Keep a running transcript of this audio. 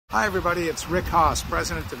Hi everybody, it's Rick Haas,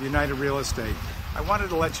 President of United Real Estate. I wanted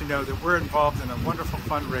to let you know that we're involved in a wonderful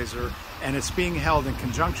fundraiser, and it's being held in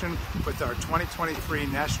conjunction with our 2023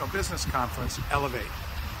 National Business Conference, Elevate.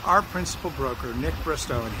 Our principal broker, Nick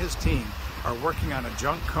Bristow, and his team are working on a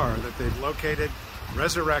junk car that they've located,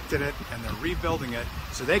 resurrected it, and they're rebuilding it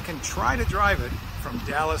so they can try to drive it from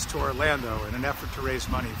Dallas to Orlando in an effort to raise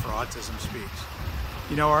money for Autism Speaks.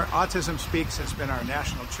 You know, our Autism Speaks has been our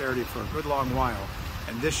national charity for a good long while,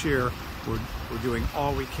 and this year we're doing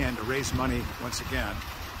all we can to raise money once again.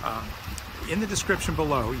 In the description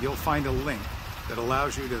below, you'll find a link that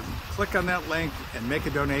allows you to click on that link and make a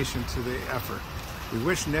donation to the effort. We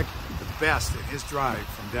wish Nick the best in his drive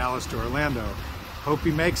from Dallas to Orlando. Hope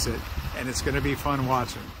he makes it, and it's going to be fun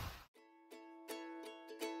watching.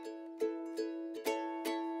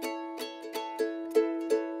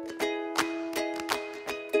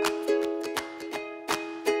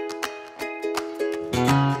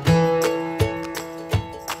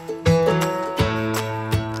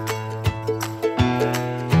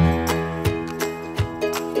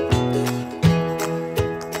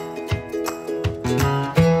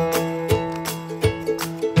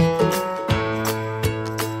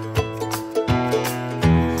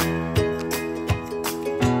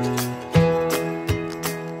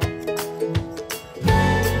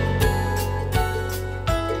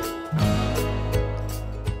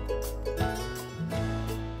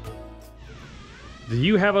 Do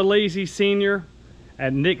you have a lazy senior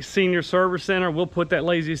at Nick's Senior Service Center? We'll put that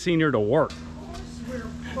lazy senior to work. We're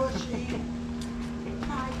pushing.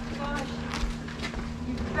 My gosh,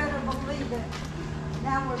 you better believe it.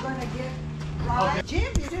 Now we're going to get right. Okay.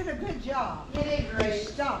 Jim, you did a good job. You did great. You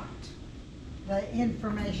stopped the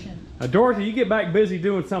information. Dorothy, you get back busy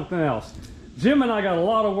doing something else. Jim and I got a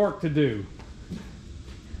lot of work to do.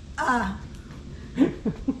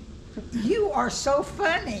 You are so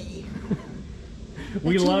funny.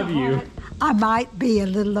 We love you. I might be a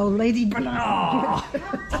little old lady, but all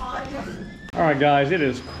right, guys, it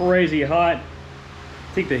is crazy hot. I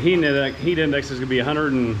think the heat index is going to be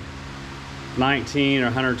 119 or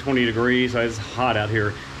 120 degrees. So it's hot out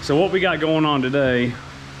here. So what we got going on today,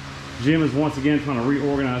 Jim is once again trying to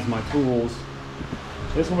reorganize my tools.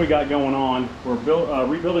 This is what we got going on. We're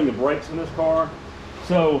rebuilding the brakes in this car.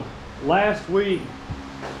 So last week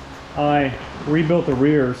I rebuilt the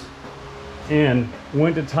rears and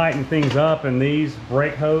went to tighten things up, and these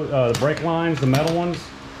brake lines, the metal ones,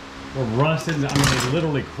 were rusted. I mean, they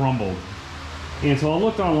literally crumbled. And so I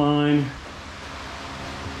looked online.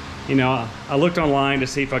 You know, I looked online to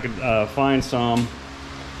see if I could find some.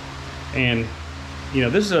 And you know,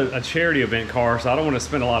 this is a charity event car, so I don't want to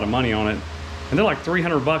spend a lot of money on it. And they're like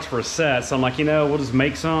 300 bucks for a set. So I'm like, you know, we'll just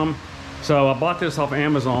make some. So I bought this off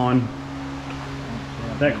Amazon.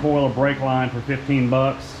 That coil of brake line for 15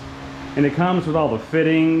 bucks. And it comes with all the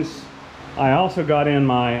fittings. I also got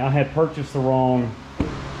in I had purchased the wrong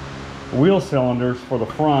wheel cylinders for the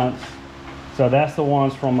fronts. So that's the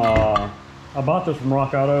ones from, I bought those from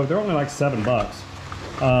Rock Auto. They're only like 7 bucks.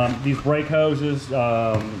 These brake hoses,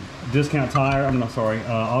 Discount Tire,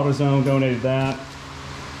 AutoZone donated that.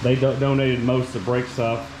 They donated most of the brake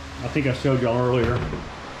stuff. I think I showed y'all earlier.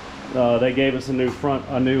 They gave us a new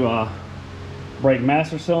brake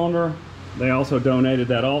master cylinder. They also donated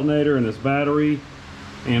that alternator and this battery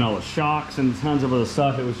and all the shocks and tons of other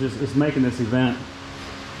stuff. It's making this event,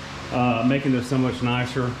 making this so much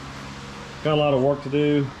nicer. Got a lot of work to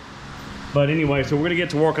do. But anyway, so we're gonna get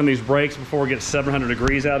to work on these brakes before it gets 700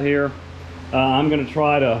 degrees out here. I'm gonna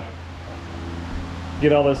try to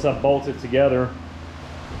get all this stuff bolted together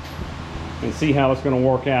and see how it's gonna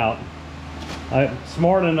work out. I'm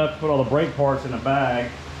smart enough to put all the brake parts in a bag.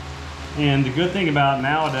 And the good thing about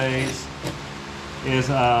nowadays is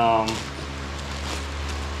I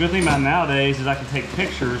can take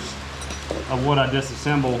pictures of what I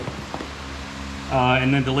disassemble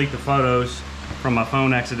and then delete the photos from my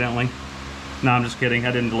phone accidentally. No, I'm just kidding.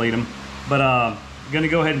 I didn't delete them. But I'm gonna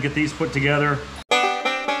go ahead and get these put together.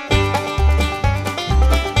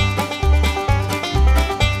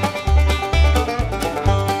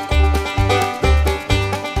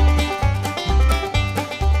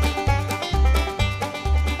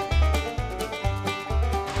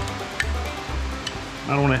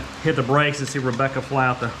 I don't want to hit the brakes and see Rebecca fly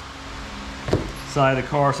out the side of the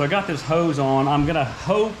car. So I got this hose on. I'm gonna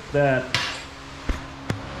hope that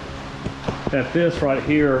this right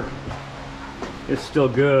here is still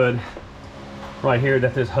good. Right here,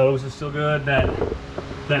 that this hose is still good. That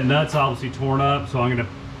nut's obviously torn up, so I'm gonna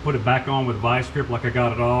put it back on with vice grip like I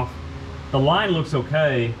got it off. The line looks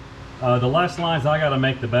okay. The less lines I gotta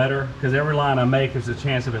make, the better, because every line I make, there's a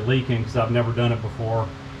chance of it leaking, because I've never done it before.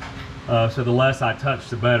 So the less I touch,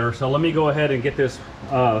 the better. So let me go ahead and get this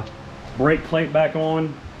brake plate back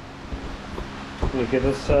on. Let me get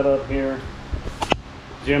this set up here.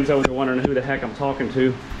 Jim's over there wondering who the heck I'm talking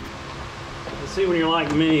to. Let's see, when you're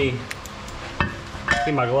like me,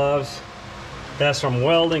 see my gloves? That's from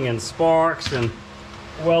welding and sparks and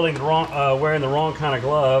welding the wrong, wearing the wrong kind of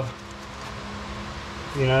glove.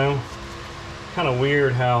 You know, kind of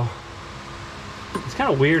weird how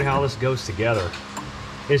this goes together.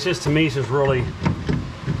 It's just, to me, it's just really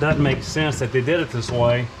doesn't make sense that they did it this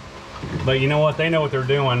way. But you know what? They know what they're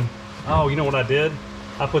doing. Oh, you know what I did?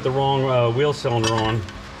 I put the wrong wheel cylinder on.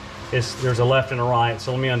 There's a left and a right,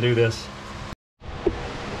 so let me undo this.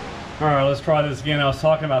 All right, let's try this again. I was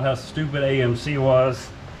talking about how stupid AMC was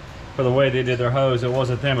for the way they did their hose. It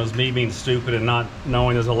wasn't them, it was me being stupid and not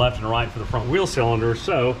knowing there's a left and right for the front wheel cylinder.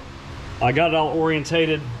 So I got it all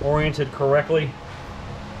oriented correctly.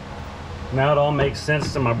 Now it all makes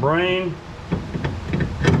sense to my brain.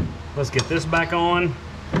 Let's get this back on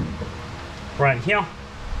right here.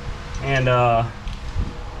 And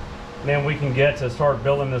then we can get to start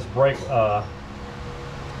building this brake. I'm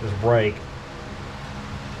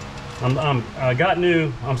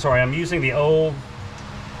using the old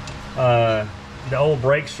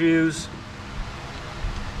brake shoes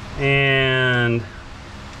and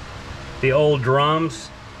the old drums,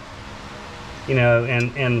 you know,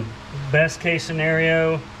 and best case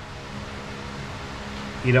scenario,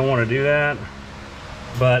 you don't want to do that,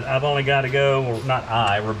 but I've only got to go, well, not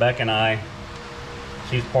I, Rebecca and I,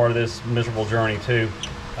 she's part of this miserable journey too,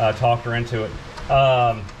 talked her into it.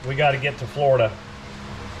 We got to get to Florida.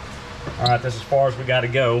 All right, that's as far as we got to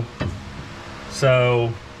go.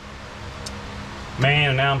 So,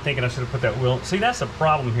 man, now I'm thinking I should have put that wheel. See, that's the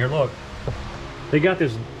problem here. Look, they got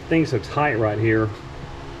this thing so tight right here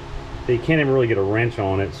that you can't even really get a wrench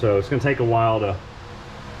on it. So it's going to take a while to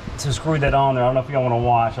screw that on there. I don't know if y'all want to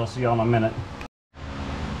watch. I'll see y'all in a minute.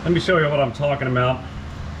 Let me show you what I'm talking about.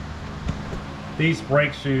 These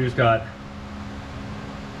brake shoes got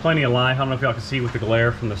plenty of life. I don't know if y'all can see with the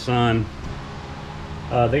glare from the sun.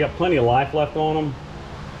 They got plenty of life left on them.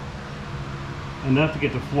 Enough to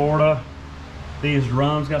get to Florida. These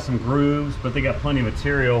drums got some grooves, but they got plenty of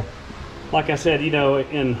material. Like I said, you know,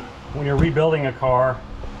 when you're rebuilding a car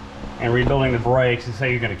and rebuilding the brakes, and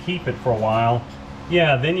say you're going to keep it for a while,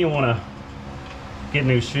 yeah, then you want to get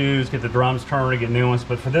new shoes, get the drums turned, get new ones.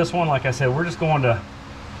 But for this one, like I said, we're just going to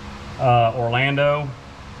Orlando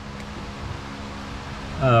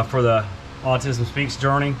for the Autism Speaks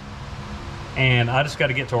journey. And I just got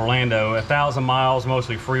to get to Orlando. 1,000 miles,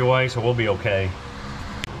 mostly freeway, so we'll be okay.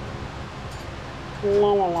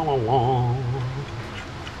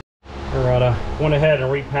 Alright, I went ahead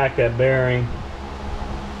and repacked that bearing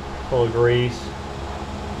full of grease.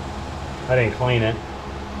 I didn't clean it,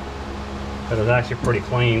 but it was actually pretty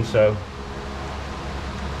clean. So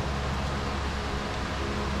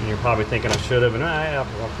and you're probably thinking I should have, and I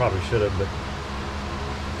probably should have, but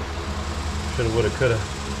should have, would have, could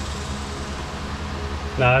have.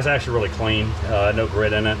 No, it's actually really clean. No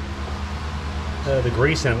grit in it. The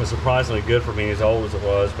grease in it was surprisingly good for being as old as it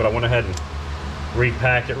was, but I went ahead and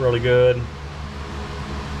repacked it really good.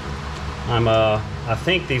 I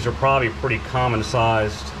think these are probably pretty common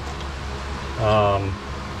sized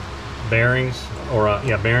bearings, or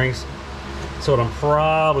yeah, bearings. So what I'm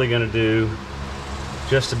probably going to do,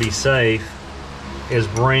 just to be safe, is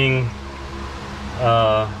probably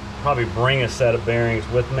bring a set of bearings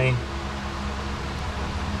with me.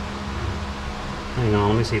 Hang on,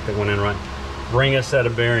 let me see if they went in right. Bring a set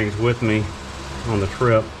of bearings with me on the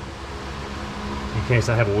trip in case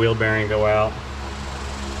I have a wheel bearing go out.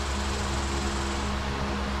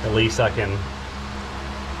 At least I can.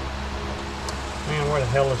 Man, where the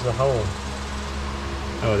hell is the hole?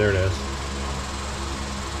 Oh, there it is.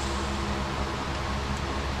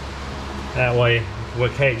 That way,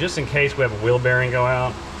 okay, just in case we have a wheel bearing go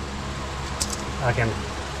out, I can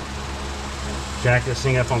jack this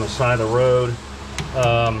thing up on the side of the road.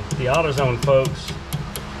 The AutoZone folks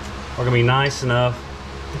are going to be nice enough.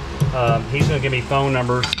 He's going to give me phone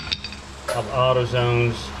numbers of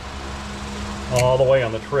AutoZones all the way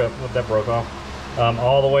on the trip. What, that broke off.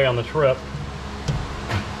 All the way on the trip.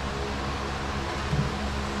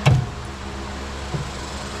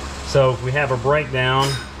 So if we have a breakdown,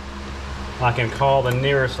 I can call the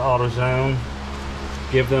nearest AutoZone,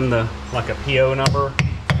 give them like a PO number.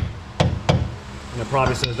 And it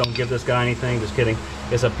probably says don't give this guy anything, just kidding.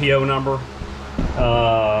 It's a PO number.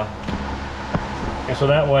 And so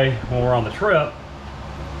that way, when we're on the trip,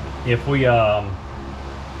 if we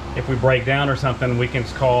break down or something, we can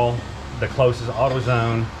call the closest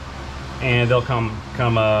AutoZone and they'll come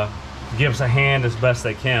give us a hand as best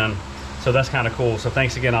they can. So that's kind of cool. So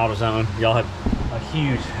thanks again, AutoZone. Y'all have a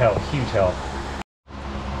huge help, huge help.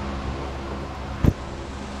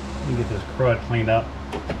 Let me get this crud cleaned up.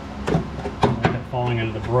 Falling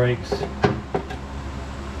into the brakes.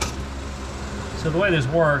 So the way this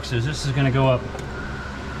works is this is going to go up.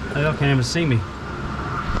 Y'all can't even see me.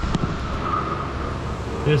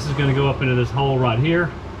 This is going to go up into this hole right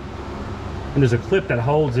here, and there's a clip that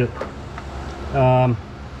holds it.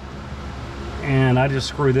 And I just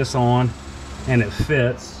screw this on, and it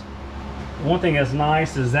fits. One thing that's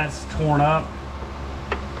nice is that's torn up.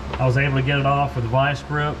 I was able to get it off with a vice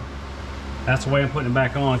grip. That's the way I'm putting it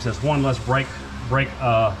back on, because that's one less brake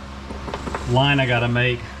line I gotta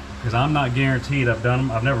make, because I'm not guaranteed. I've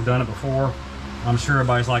never done it before. I'm sure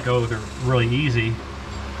everybody's like, oh, they're really easy,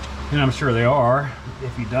 and I'm sure they are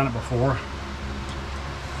if you've done it before.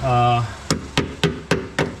 I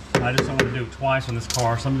just don't want to do it twice on this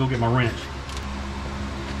car, so let me go get my wrench.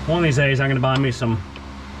 One of these days I'm gonna buy me some,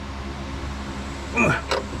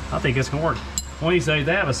 I think it's gonna work. One of these days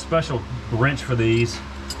they have a special wrench for these.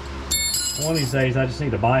 One of these days I just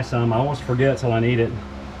need to buy some. I always forget till I need it,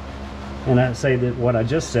 and I say that what I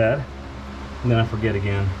just said, and then I forget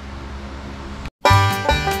again.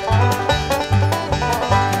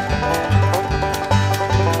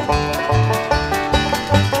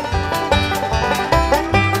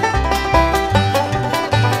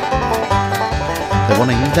 They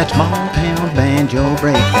wanna hear that small town banjo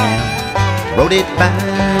breakdown. Wrote it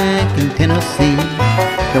back in Tennessee.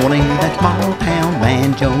 They wanna hear that small town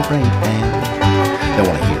banjo breakdown. They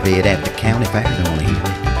wanna hear it at the county fair. They wanna hear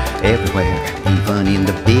it everywhere, even in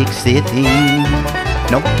the big city.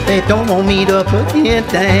 No, they don't want me to put it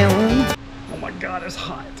down. Oh my God, it's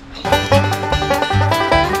hot.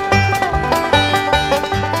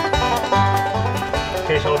 In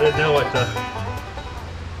case y'all didn't know it,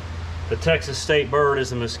 the Texas state bird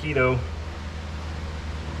is a mosquito.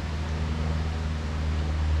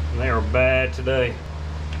 And they are bad today.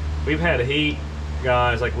 We've had a heat,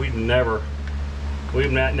 guys, like we've never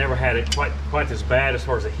had it quite this bad as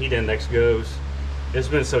far as the heat index goes. It's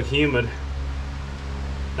been so humid.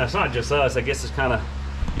 Now it's not just us. I guess it's kind of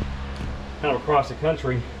across the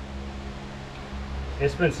country.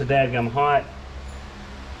 It's been so dadgum hot.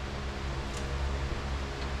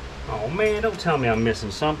 Oh man, don't tell me I'm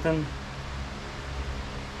missing something.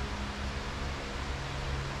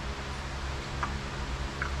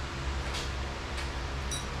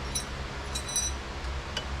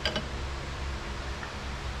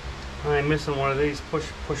 I'm missing one of these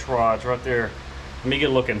push rods right there. Let me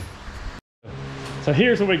get looking. So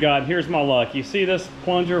here's what we got. Here's my luck. You see this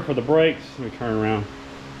plunger for the brakes? Let me turn around.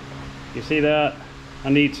 You see that? I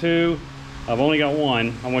need two. I've only got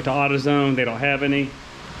one. I went to AutoZone. They don't have any.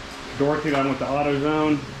 Dorothy, I went to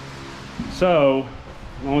AutoZone. So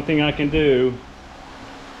the only thing I can do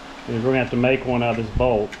is we're gonna have to make one out of this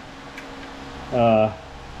bolt. That's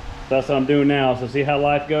what I'm doing now. So see how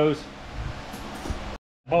life goes?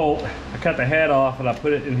 Bolt, I cut the head off and I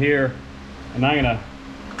put it in here, and I'm gonna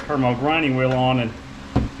turn my grinding wheel on and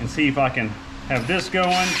see if I can have this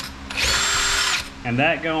going and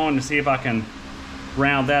that going, to see if I can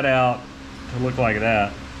round that out to look like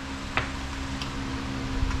that.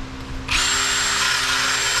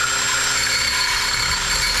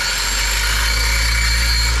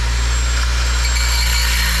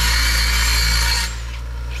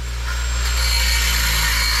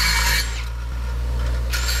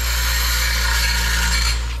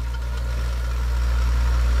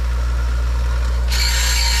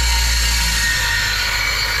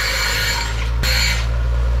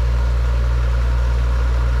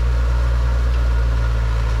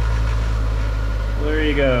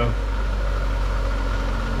 Go.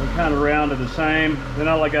 We kind of rounded the same. Then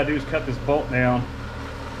all I gotta do is cut this bolt down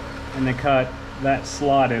and then cut that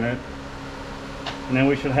slot in it, and then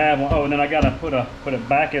we should have one. Oh, and then I gotta put it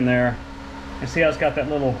back in there, and see how it's got that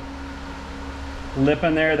little lip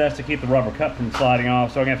in there? That's to keep the rubber cup from sliding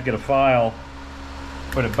off. So I'm gonna have to get a file,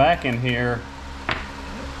 put it back in here,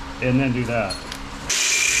 and then do that.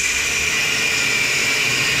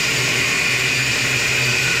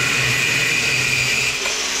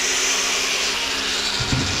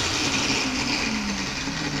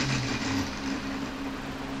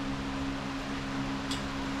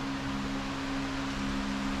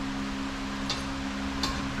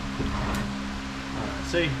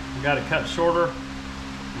 See, we got it cut shorter.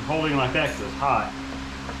 I'm holding like that because it's hot.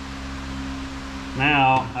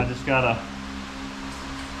 Now I just gotta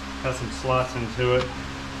cut some slots into it.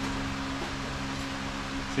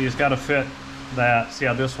 See, it's gotta fit that. See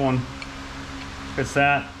how this one fits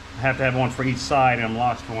that? I have to have one for each side, and I'm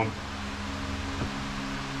lost one.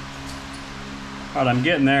 All right, I'm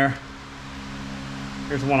getting there.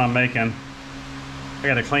 Here's the one I'm making. I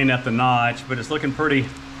got to clean up the notch, but it's looking pretty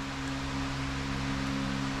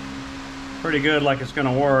good, like it's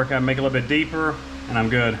gonna work. I make it a little bit deeper and I'm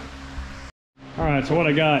good. All right, so what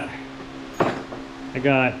I got,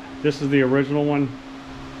 this is the original one.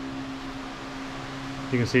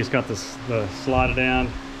 You can see it's got the slide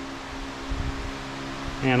down.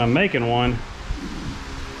 And I'm making one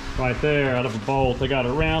right there out of a bolt. I got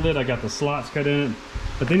it rounded, I got the slots cut in it.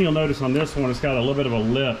 But then you'll notice on this one, it's got a little bit of a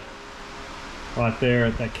lip right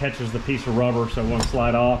there that catches the piece of rubber so it won't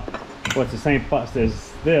slide off. Well, it's the same as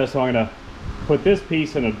this, so I'm gonna put this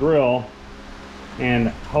piece in a drill and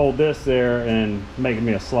hold this there and make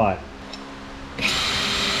me a slot.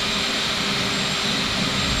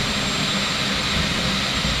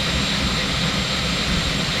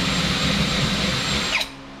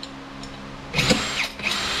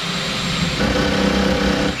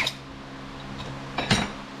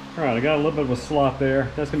 All right, I got a little bit of a slot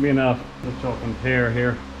there. That's gonna be enough. Let's y'all compare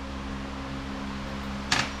here.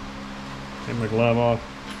 Take my glove off.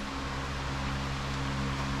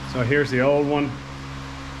 So here's the old one.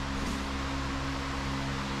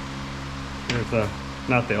 Here's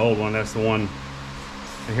not the old one, that's the one.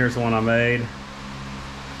 And here's the one I made.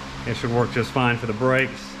 It should work just fine for the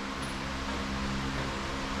brakes.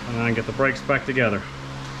 And then I can get the brakes back together.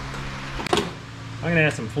 I'm gonna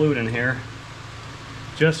add some fluid in here,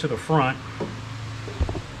 just to the front.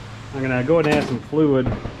 I'm gonna go ahead and add some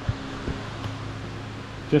fluid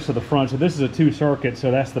just to the front. So this is a 2 circuit,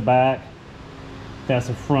 so that's the back. That's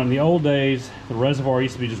the front. In the old days, the reservoir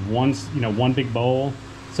used to be just one big bowl.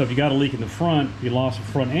 So if you got a leak in the front, you lost the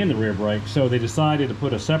front and the rear brake. So they decided to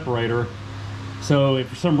put a separator. So if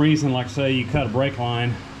for some reason, like say you cut a brake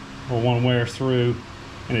line or one wears through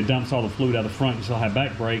and it dumps all the fluid out the front, you still have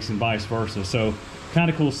back brakes and vice versa. So kind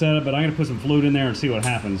of cool setup, but I'm gonna put some fluid in there and see what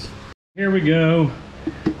happens. Here we go.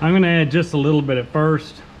 I'm gonna add just a little bit at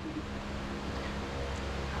first.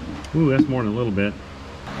 Ooh, that's more than a little bit.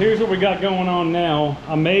 Here's what we got going on now.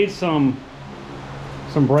 I made some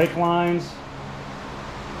brake lines.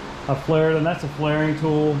 I flared them. That's a flaring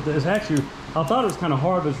tool. It's actually, I thought it was kind of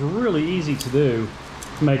hard, but it's really easy to do,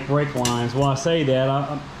 to make brake lines. Well, I say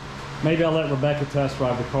that, maybe I'll let Rebecca test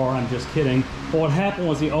drive the car. I'm just kidding. But what happened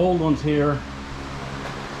was the old ones here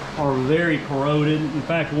are very corroded. In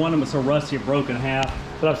fact, one of them is so rusty it broke in half.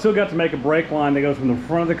 But I've still got to make a brake line that goes from the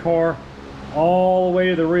front of the car all the way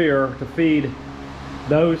to the rear to feed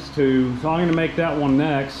those two. So I'm going to make that one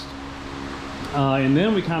next. And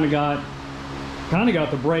then we kind of got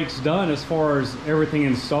the brakes done as far as everything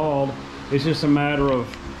installed. It's just a matter of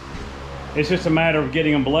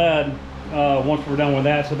getting them bled once we're done with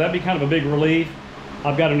that. So that'd be kind of a big relief.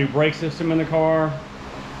 I've got a new brake system in the car.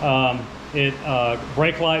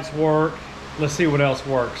 Brake lights work. Let's see what else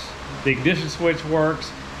works. The ignition switch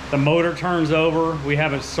works. The motor turns over. We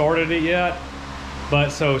haven't started it yet, but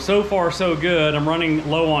so far so good. I'm running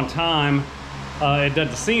low on time. It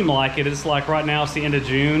doesn't seem like it. It's like right now it's the end of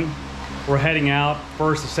June. We're heading out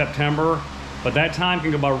 1st of September, but that time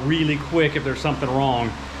can go by really quick if there's something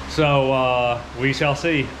wrong. So we shall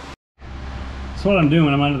see. So what I'm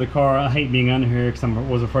doing, I'm under the car. I hate being under here because I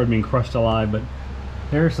was afraid of being crushed alive, but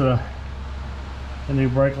there's the new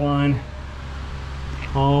brake line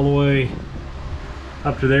all the way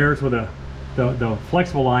up to there. It's where the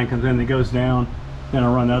flexible line comes in that goes down. Then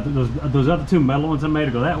I run those other 2 metal ones I made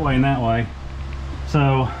to go that way and that way.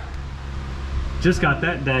 So just got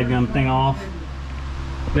that daggum thing off.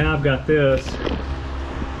 Now I've got this,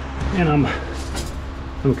 and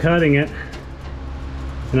I'm cutting it,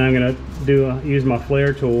 and I'm gonna use my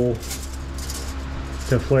flare tool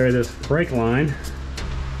to flare this brake line.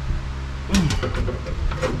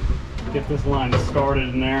 Get this line started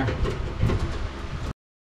in there.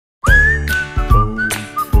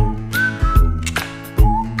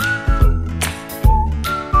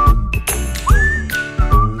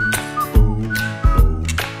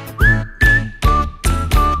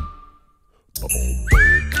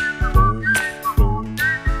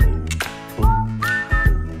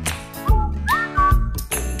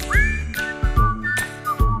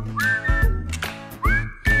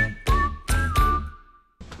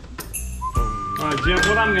 Jim,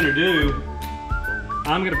 what I'm going to do,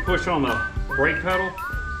 I'm going to push on the brake pedal.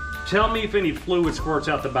 Tell me if any fluid squirts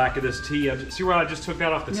out the back of this T. See where I just took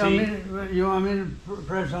that off the T? You want me to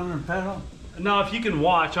press on the pedal? No, if you can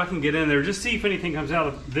watch, I can get in there. Just see if anything comes out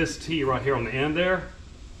of this T right here on the end there.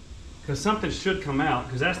 Because something should come out,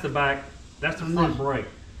 because that's the back, that's the front brake.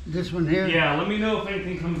 This one here? Yeah, let me know if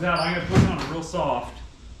anything comes out. I'm going to push on it real soft.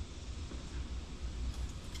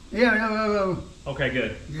 Yeah, no. Okay,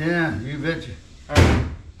 good. Yeah, you betcha. All right.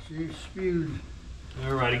 She spewed.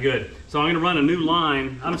 Alrighty, good. So I'm gonna run a new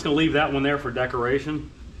line. I'm just gonna leave that one there for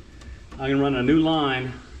decoration. I'm gonna run a new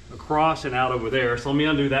line across and out over there. So let me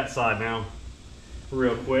undo that side now,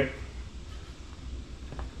 real quick.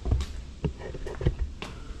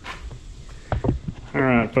 All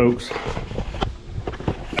right, folks.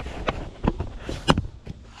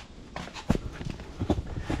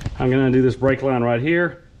 I'm gonna do this brake line right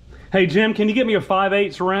here. Hey Jim, can you get me a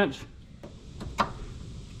 5/8 wrench?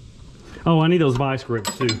 Oh, I need those vice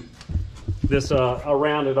grips too. This, I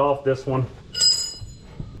rounded off this one.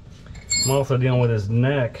 I'm also dealing with his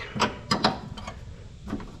neck.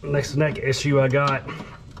 Next neck issue I got in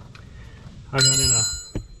a,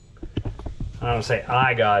 I don't say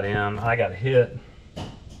I got hit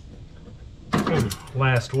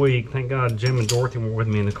last week. Thank God Jim and Dorothy were with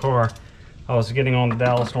me in the car. I was getting on the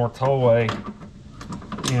Dallas North Tollway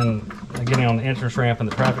and getting on the entrance ramp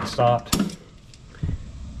and the traffic stopped.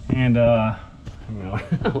 And, you know,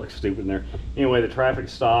 I look stupid in there. Anyway, the traffic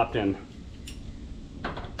stopped and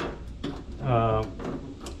so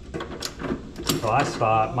I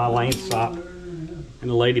stopped, my lane stopped, and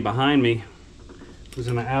the lady behind me was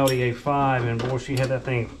in an Audi A5, and boy, she had that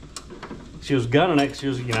thing, she was gunning it. She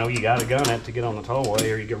was, you know, you gotta gun it to get on the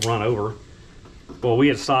tollway or you get run over. Well, we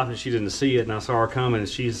had stopped and she didn't see it, and I saw her coming, and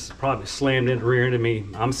she's probably slammed into rear into me.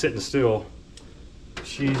 I'm sitting still.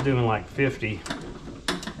 She's doing like 50.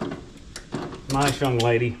 Nice young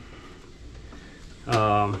lady.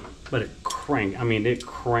 But it cranked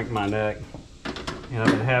my neck. And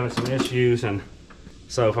I've been having some issues, and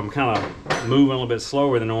so if I'm kind of moving a little bit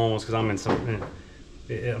slower than normal, it's because I'm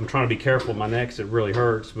trying to be careful with my neck because it really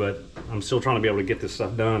hurts, but I'm still trying to be able to get this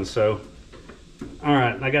stuff done. So, all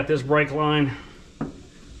right, I got this brake line.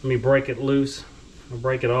 Let me break it loose. I'll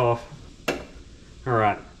break it off. All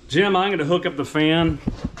right, Jim, I'm going to hook up the fan.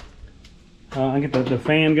 I get the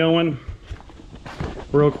fan going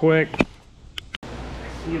real quick.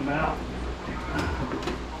 See about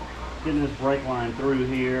getting this brake line through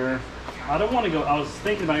here. I don't want to go, I was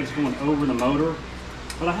thinking about just going over the motor,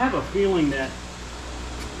 but I have a feeling that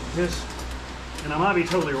this, and I might be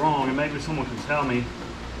totally wrong, and maybe someone can tell me,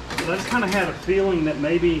 but I just kind of had a feeling that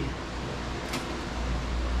maybe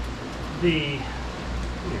the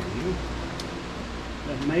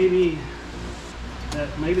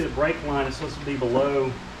brake line is supposed to be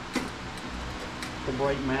below the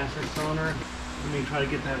brake master cylinder. Let me try to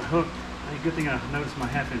get that hooked. Good thing I noticed my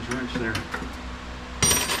 1/2-inch wrench there.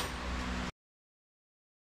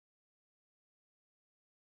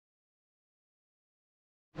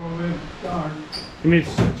 You need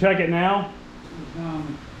to check it now?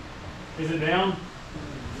 Is it down?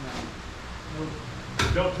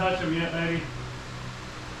 Don't touch them yet, baby.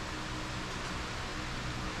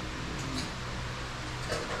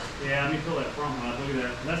 Yeah, let me feel that front one. Look at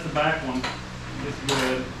that. That's the back one. It's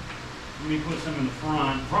good. Let me put some in the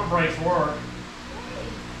front. Front brakes work.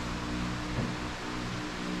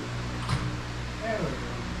 There we go.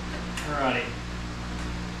 Alrighty.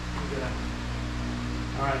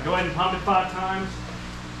 Alright, go ahead and pump it 5 times.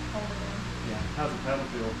 Yeah, how's the pedal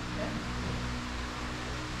feel?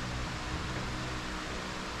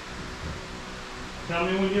 Tell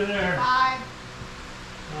me when you're there. 5.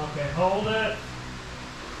 Okay, hold it.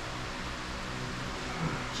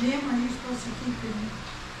 Jim, are you supposed to keep your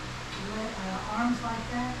arms like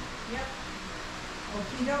that? Yep.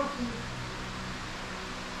 Okie dokie.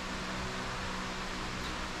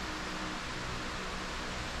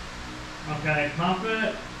 Okay, pump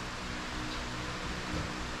it.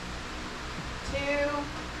 2,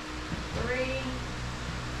 3,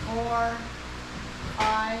 4,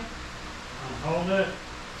 5. Hold it.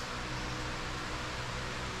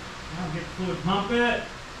 Now get the fluid, pump it.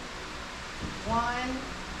 1,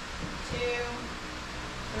 2,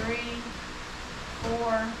 3,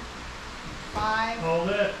 4, 5. Hold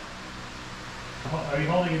it. Are you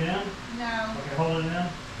holding it in? No, Okay, hold it in.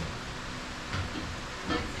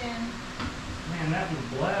 it's in. Man, that was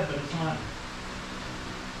bled, but it's not.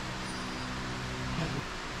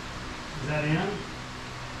 Is that in?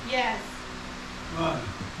 Yes. Right.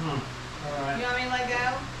 Huh. All right. You want me to let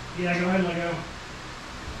go? Yeah, go ahead and let go.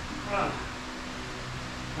 I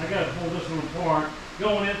gotta pull this one apart.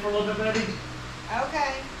 Going in for a little bit, baby?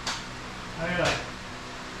 Okay. I gotta.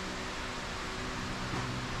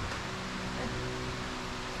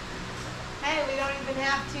 Hey, we don't even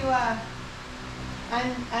have to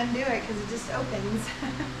undo it because it just opens.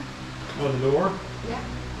 Oh, the door? Yeah.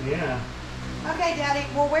 Yeah. Okay, Daddy.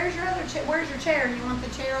 Well, where's your other chair? Where's your chair? You want the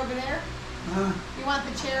chair over there? Huh? You want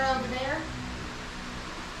the chair over there?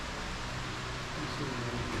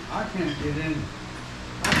 I can't get in.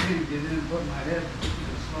 I can't get in and put my head to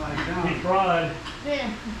slide He down. tried.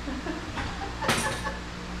 Yeah.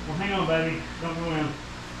 Well, hang on, baby. Don't go in.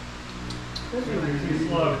 This You're one too is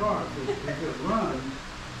slow. car. If it runs,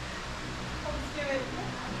 Let's do it.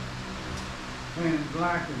 paint it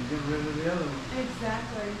black and get rid of the other one.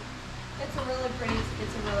 Exactly. It's a really pretty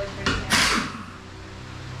camera.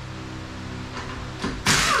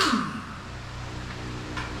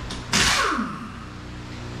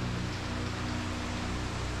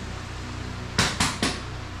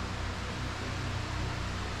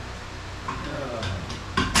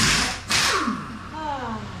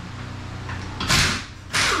 Oh,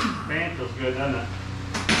 Fan feels good, doesn't it?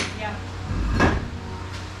 yeah.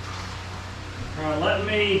 All right, let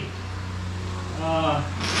me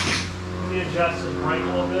adjust the brake a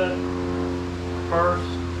little bit first.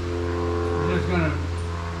 Just gonna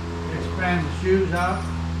expand the shoes out.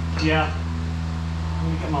 Yeah.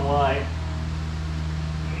 Let me get my light.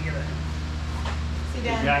 Let me get a See,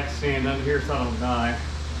 Dad? jack stand under here so I don't die.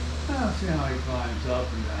 I'll see how he climbs up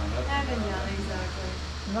and down. Up I've and been down. down, exactly.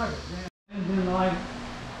 Look at that. Engine light.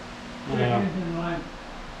 Yeah. Engine light.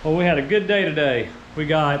 Well, we had a good day today. We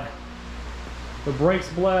got the brakes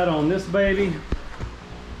bled on this baby.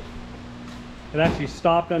 It actually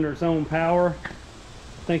stopped under its own power.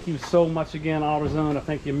 Thank you so much again, AutoZone. I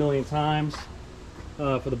thank you a million times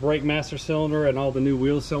for the brake master cylinder and all the new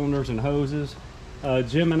wheel cylinders and hoses.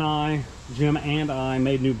 Jim and I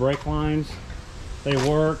made new brake lines. They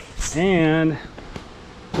work. And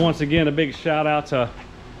once again, a big shout out to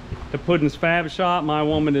Puddin's Fab Shop. My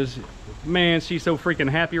woman is, man, she's so freaking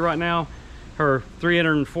happy right now. Her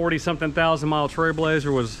 340 something thousand mile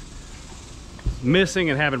Trailblazer was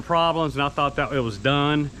missing and having problems, and I thought that it was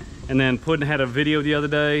done. And then Puddin had a video the other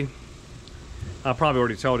day. I probably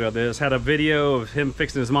already told you this. Had a video of him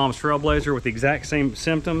fixing his mom's Trailblazer with the exact same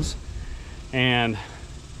symptoms, and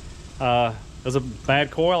there's a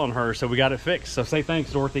bad coil on her, so we got it fixed. So say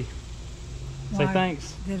thanks, Dorothy. Say Why,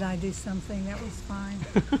 thanks. did I do something that was fine?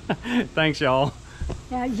 Thanks, y'all.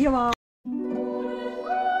 Yeah, you all.